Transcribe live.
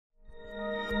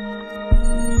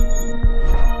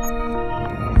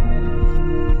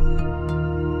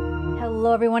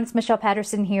Hello everyone, it's Michelle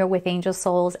Patterson here with Angel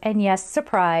Souls, and yes,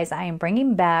 surprise, I am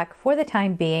bringing back, for the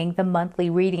time being, the monthly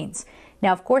readings.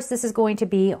 Now, of course, this is going to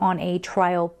be on a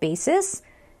trial basis,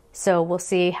 so we'll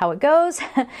see how it goes.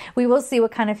 We will see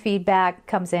what kind of feedback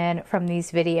comes in from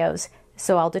these videos,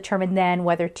 so I'll determine then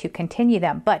whether to continue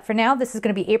them. But for now, this is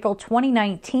going to be April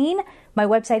 2019. My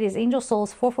website is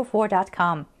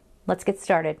angelsouls444.com. Let's get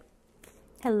started.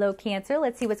 Hello, Cancer.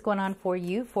 Let's see what's going on for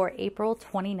you for April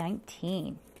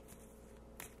 2019.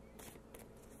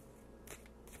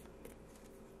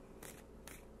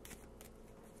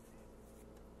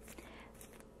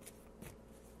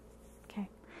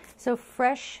 So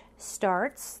fresh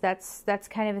starts, that's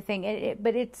kind of a thing,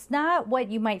 but it's not what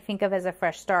you might think of as a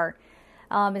fresh start.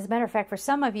 As a matter of fact, for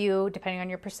some of you, depending on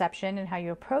your perception and how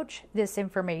you approach this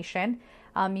information,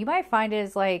 you might find it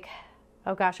as like,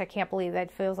 oh gosh, I can't believe that.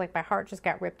 It feels like my heart just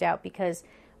got ripped out because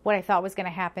what I thought was going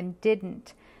to happen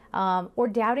didn't. Or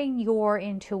doubting your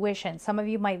intuition. Some of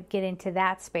you might get into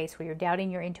that space where you're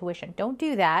doubting your intuition. Don't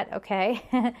do that,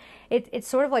 okay? It's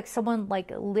sort of like someone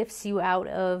like lifts you out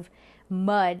of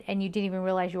mud and you didn't even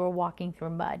realize you were walking through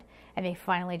mud, and they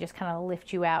finally just kind of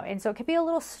lift you out. And so it could be a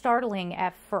little startling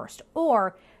at first.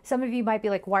 Or some of you might be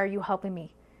like, why are you helping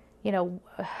me? You know,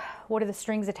 what are the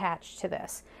strings attached to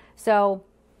this? So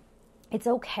it's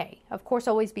okay. Of course,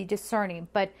 always be discerning,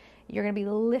 but you're going to be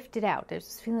lifted out. There's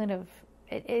this feeling of,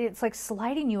 it's like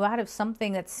sliding you out of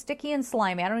something that's sticky and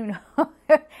slimy. I don't even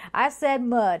know. I said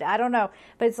mud. I don't know.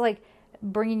 But it's like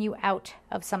bringing you out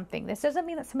of something. This doesn't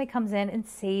mean that somebody comes in and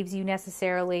saves you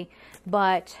necessarily,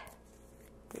 but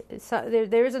so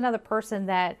there's another person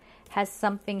that has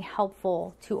something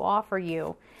helpful to offer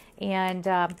you. And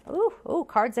ooh,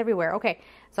 cards everywhere. Okay,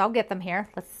 so I'll get them here.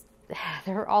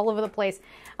 They're all over the place.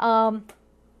 I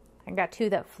got two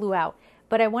that flew out.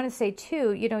 But I want to say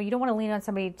too, you know, you don't want to lean on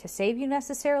somebody to save you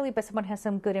necessarily, but someone has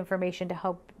some good information to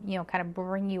help, you know, kind of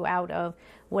bring you out of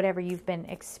whatever you've been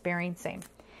experiencing.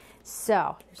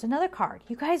 So there's another card.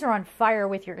 You guys are on fire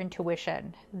with your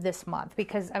intuition this month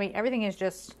because, I mean, everything is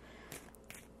just,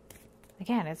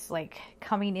 again, it's like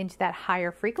coming into that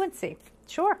higher frequency.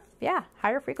 Sure. Yeah.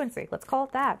 Higher frequency. Let's call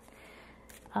it that.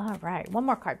 All right. One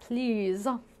more card, please.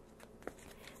 There's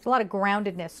a lot of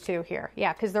groundedness too here.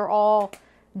 Yeah. Because they're all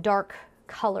dark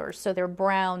colors. So they're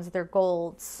browns, they're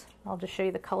golds. I'll just show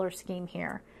you the color scheme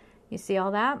here. You see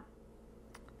all that?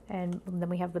 And then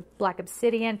we have the black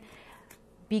obsidian.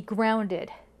 Be grounded,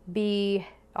 be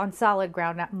on solid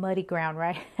ground, not muddy ground,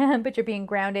 right? But you're being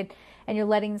grounded and you're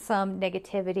letting some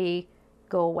negativity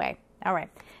go away. All right,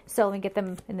 so let me get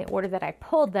them in the order that I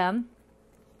pulled them.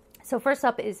 So first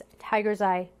up is Tiger's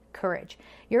Eye Courage.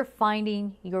 You're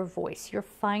finding your voice. You're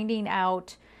finding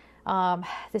out,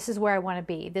 this is where I want to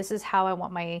be. This is how I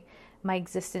want my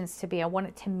existence to be. I want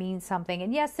it to mean something.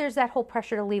 And yes, there's that whole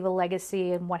pressure to leave a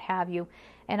legacy and what have you.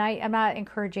 And I'm not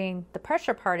encouraging the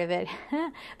pressure part of it,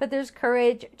 but there's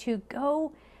courage to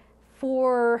go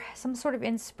for some sort of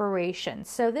inspiration.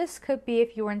 So this could be,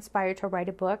 if you were inspired to write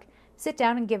a book, sit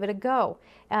down and give it a go.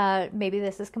 Maybe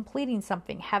this is completing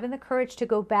something, having the courage to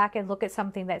go back and look at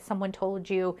something that someone told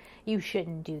you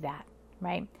shouldn't do that,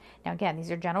 right? Now, again,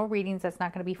 these are general readings. That's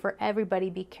not going to be for everybody.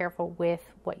 Be careful with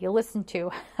what you listen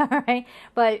to, all right?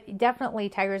 But definitely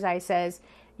Tiger's Eye says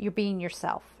you're being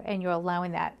yourself and you're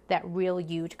allowing that real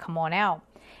you to come on out.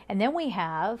 And then we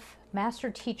have Master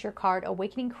Teacher card,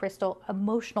 Awakening Crystal,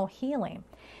 Emotional Healing.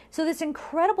 So this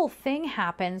incredible thing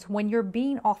happens when you're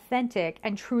being authentic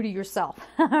and true to yourself,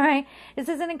 all right? This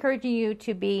isn't encouraging you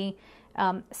to be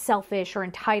selfish or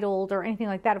entitled or anything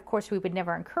like that. Of course, we would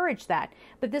never encourage that.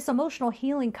 But this emotional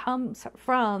healing comes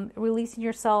from releasing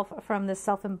yourself from the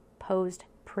self-imposed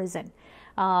prison.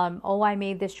 Oh, I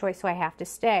made this choice, so I have to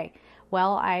stay.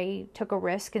 Well, I took a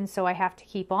risk, and so I have to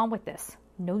keep on with this.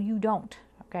 No, you don't.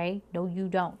 Okay? No, you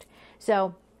don't.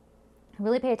 So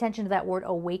really pay attention to that word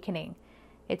awakening.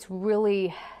 It's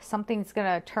really something that's going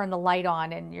to turn the light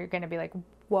on, and you're going to be like,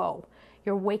 whoa.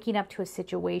 You're waking up to a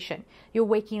situation. You're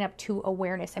waking up to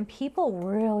awareness. And people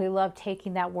really love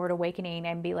taking that word awakening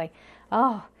and be like,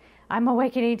 oh, I'm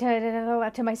awakening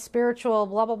to my spiritual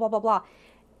blah, blah, blah, blah, blah.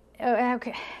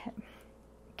 Okay.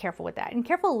 Careful with that. And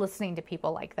careful listening to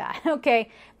people like that,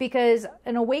 okay? Because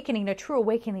an awakening, a true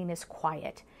awakening is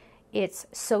quiet. It's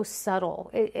so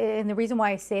subtle. And the reason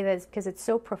why I say that is because it's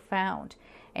so profound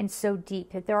and so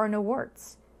deep that there are no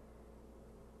words.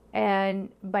 And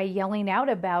by yelling out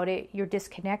about it, you're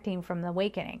disconnecting from the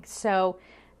awakening. So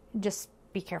just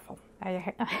be careful.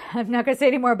 I'm not going to say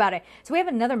any more about it. So we have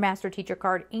another Master Teacher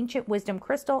card, Ancient Wisdom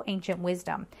Crystal, Ancient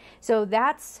Wisdom. So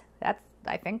that's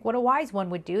I think what a wise one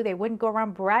would do. They wouldn't go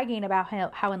around bragging about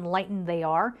how enlightened they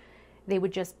are. They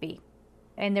would just be.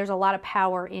 And there's a lot of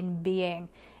power in being.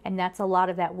 And that's a lot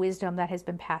of that wisdom that has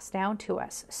been passed down to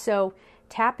us. So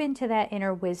tap into that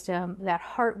inner wisdom, that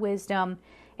heart wisdom.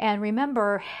 And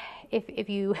remember, if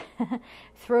you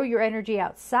throw your energy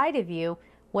outside of you,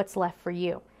 what's left for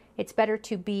you? It's better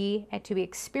to be and to be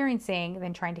experiencing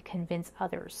than trying to convince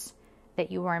others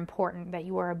that you are important, that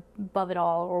you are above it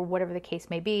all, or whatever the case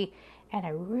may be. And I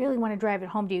really want to drive it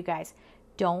home to you guys.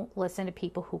 Don't listen to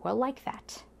people who are like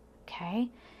that, okay?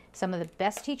 Some of the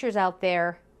best teachers out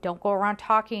there don't go around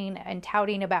talking and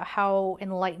touting about how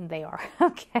enlightened they are,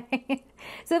 okay?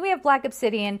 So then we have Black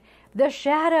Obsidian, the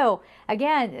shadow.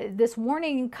 Again, this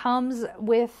warning comes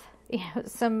with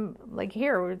some, like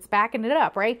here, it's backing it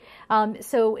up, right?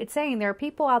 So it's saying there are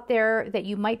people out there that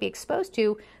you might be exposed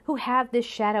to who have this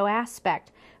shadow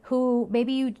aspect, who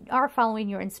maybe you are following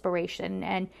your inspiration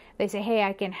and they say, hey,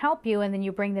 I can help you. And then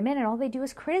you bring them in and all they do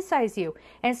is criticize you.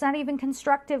 And it's not even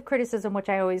constructive criticism, which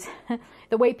I always,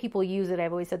 the way people use it,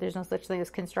 I've always said there's no such thing as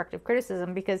constructive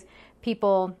criticism because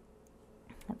people,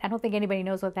 I don't think anybody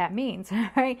knows what that means,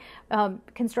 right?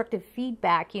 Constructive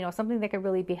feedback, something that could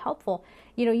really be helpful.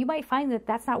 You might find that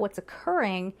that's not what's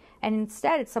occurring. And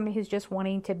instead, it's somebody who's just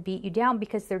wanting to beat you down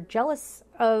because they're jealous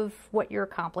of what you're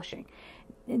accomplishing.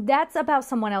 That's about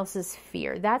someone else's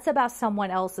fear. That's about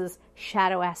someone else's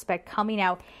shadow aspect coming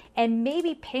out and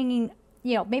maybe pinging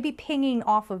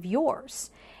off of yours.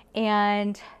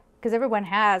 And because everyone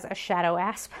has a shadow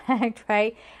aspect,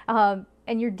 right?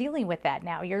 And you're dealing with that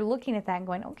now. You're looking at that and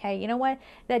going, okay, you know what?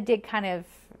 That did kind of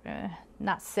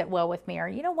not sit well with me. Or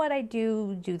you know what? I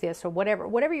do this or whatever.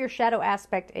 Whatever your shadow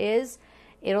aspect is,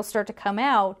 it'll start to come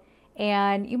out.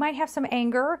 And you might have some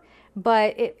anger,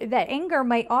 but that anger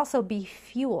might also be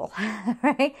fuel,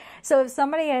 right? So if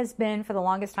somebody has been, for the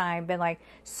longest time, been like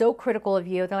so critical of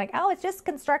you, they're like, oh, it's just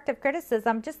constructive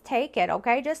criticism. Just take it,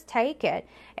 okay? Just take it.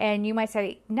 And you might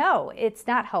say, no, it's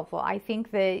not helpful. I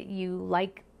think that you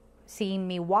like seeing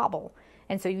me wobble.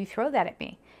 And so you throw that at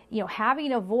me.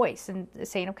 Having a voice and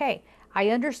saying, okay, I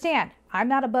understand. I'm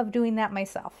not above doing that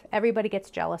myself. Everybody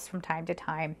gets jealous from time to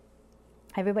time.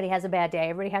 Everybody has a bad day.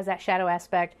 Everybody has that shadow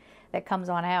aspect that comes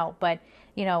on out. But,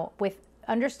 with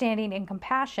understanding and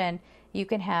compassion, you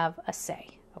can have a say,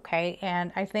 okay?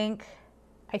 And I think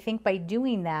by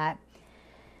doing that,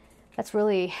 that's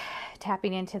really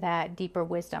tapping into that deeper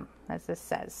wisdom, as this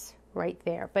says right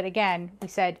there. But again, we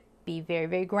said be very,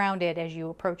 very grounded as you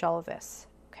approach all of this,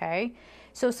 okay?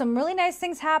 So some really nice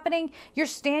things happening. You're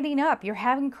standing up. You're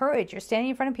having courage. You're standing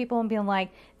in front of people and being like,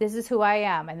 this is who I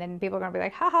am. And then people are going to be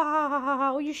like, ha, ha, ha, ha, ha,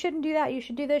 ha. Oh, you shouldn't do that. You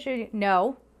should do this.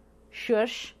 No.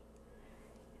 Shush.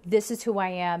 This is who I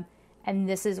am. And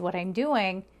this is what I'm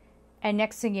doing. And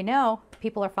next thing you know,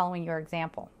 people are following your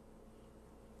example.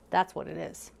 That's what it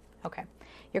is. Okay.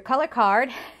 Your color card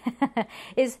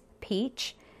is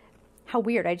peach. How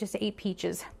weird. I just ate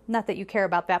peaches. Not that you care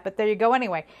about that, but there you go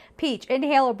anyway. Peach.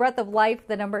 Inhale a breath of life.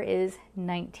 The number is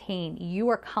 19. You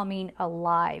are coming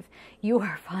alive. You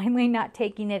are finally not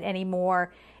taking it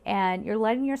anymore, and you're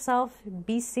letting yourself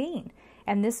be seen.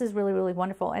 And this is really, really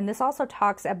wonderful. And this also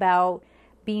talks about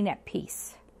being at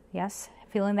peace. Yes?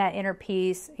 Feeling that inner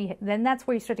peace. Then that's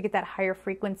where you start to get that higher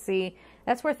frequency.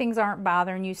 That's where things aren't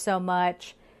bothering you so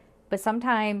much. But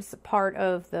sometimes part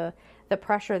of the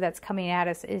pressure that's coming at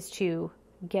us is to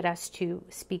get us to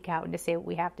speak out and to say what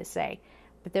we have to say.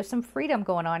 But there's some freedom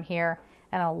going on here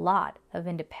and a lot of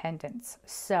independence.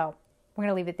 So we're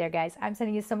going to leave it there, guys. I'm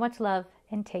sending you so much love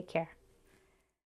and take care.